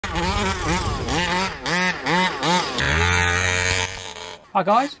Hi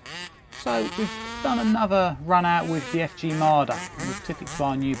guys, so we've done another run out with the FG Marder and we've took it to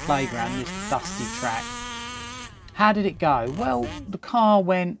our new playground, this dusty track. How did it go? Well, the car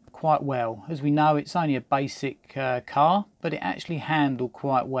went quite well. As we know, it's only a basic car, but it actually handled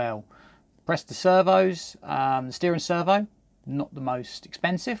quite well. Pressed the servos, the steering servo, not the most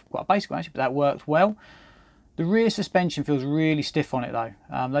expensive, quite a basic one actually, but that worked well. The rear suspension feels really stiff on it though.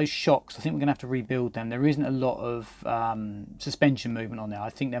 Those shocks, I think we're going to have to rebuild them. There isn't a lot of suspension movement on there. I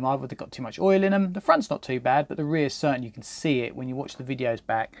think they've either got too much oil in them. The front's not too bad, but the rear certainly, you can see it when you watch the videos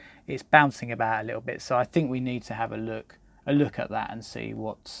back. It's bouncing about a little bit, so I think we need to have a look at that and see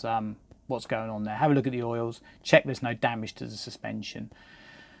what's going on there. Have a look at the oils, check there's no damage to the suspension.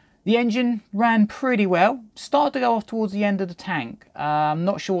 The engine ran pretty well, started to go off towards the end of the tank.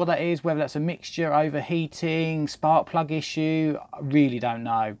 Not sure what that is, whether that's a mixture, overheating, spark plug issue, I really don't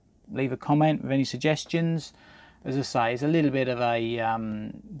know. Leave a comment with any suggestions. As I say, it's a little bit of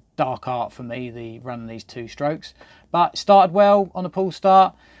a dark art for me, the running these two strokes. But started well on the pull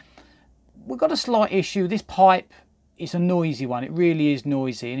start. We've got a slight issue. This pipe, it's a noisy one, it really is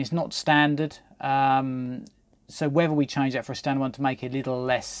noisy and it's not standard. So whether we change that for a standard one to make it a little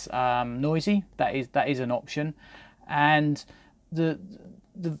less noisy, that is an option. And the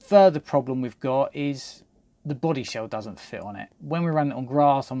further problem we've got is the body shell doesn't fit on it. When we run it on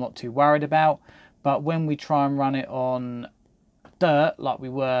grass, I'm not too worried about, but when we try and run it on dirt, like we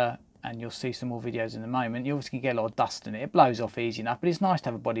were, and you'll see some more videos in a moment, you obviously can get a lot of dust in it. It blows off easy enough, but it's nice to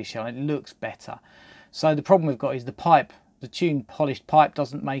have a body shell and it looks better. So the problem we've got is the pipe, the tuned polished pipe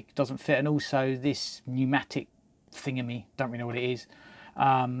doesn't fit, and also this pneumatic thingamy, don't really know what it is,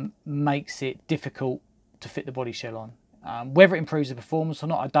 makes it difficult to fit the body shell on. Whether it improves the performance or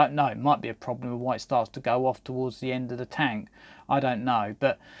not, I don't know. It might be a problem with why it starts to go off towards the end of the tank. I don't know,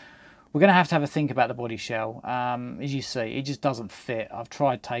 but we're going to have a think about the body shell. As you see, it just doesn't fit. I've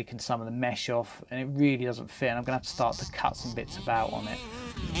tried taking some of the mesh off and it really doesn't fit, and I'm going to have to start to cut some bits about on it.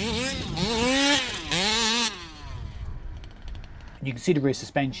 You can see the rear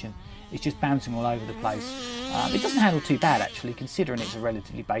suspension, it's just bouncing all over the place. It doesn't handle too bad actually, considering it's a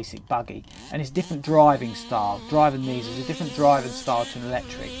relatively basic buggy, and it's a different driving style. Driving these is a different driving style to an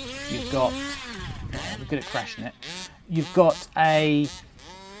electric. You've got, we're good at crashing it, you've got a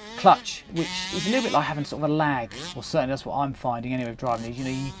clutch which is a little bit like having sort of a lag, or certainly that's what I'm finding anyway with driving these. You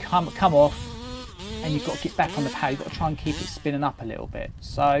know, you come off and you've got to get back on the power, you've got to try and keep it spinning up a little bit.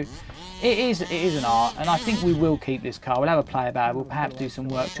 So it is an art, and I think we will keep this car. We'll have a play about it, we'll perhaps do some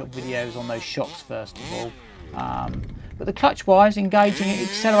workshop videos on those shocks first of all. But the clutch wise, engaging it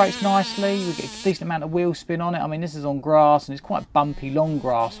accelerates nicely, we get a decent amount of wheel spin on it. I mean, this is on grass and it's quite bumpy long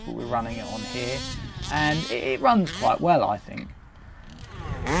grass what we're running it on here, and it runs quite well I think.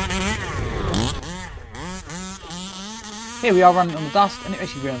 Here we are running on the dust, and it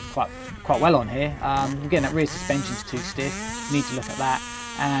actually runs quite well on here. Again, that rear suspension's too stiff, you need to look at that.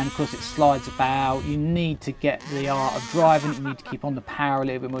 And of course it slides about, you need to get the art of driving, you need to keep on the power a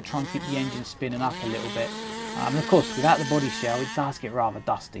little bit more, try and keep the engine spinning up a little bit. And of course without the body shell it does get rather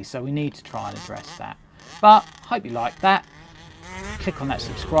dusty, so we need to try and address that. But hope you like that. Click on that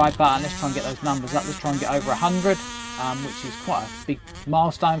subscribe button, let's try and get those numbers up, let's try and get over 100, which is quite a big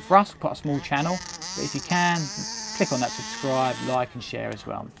milestone for us, quite a small channel. But if you can, click on that subscribe, like and share as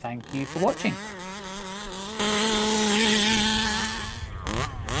well. Thank you for watching.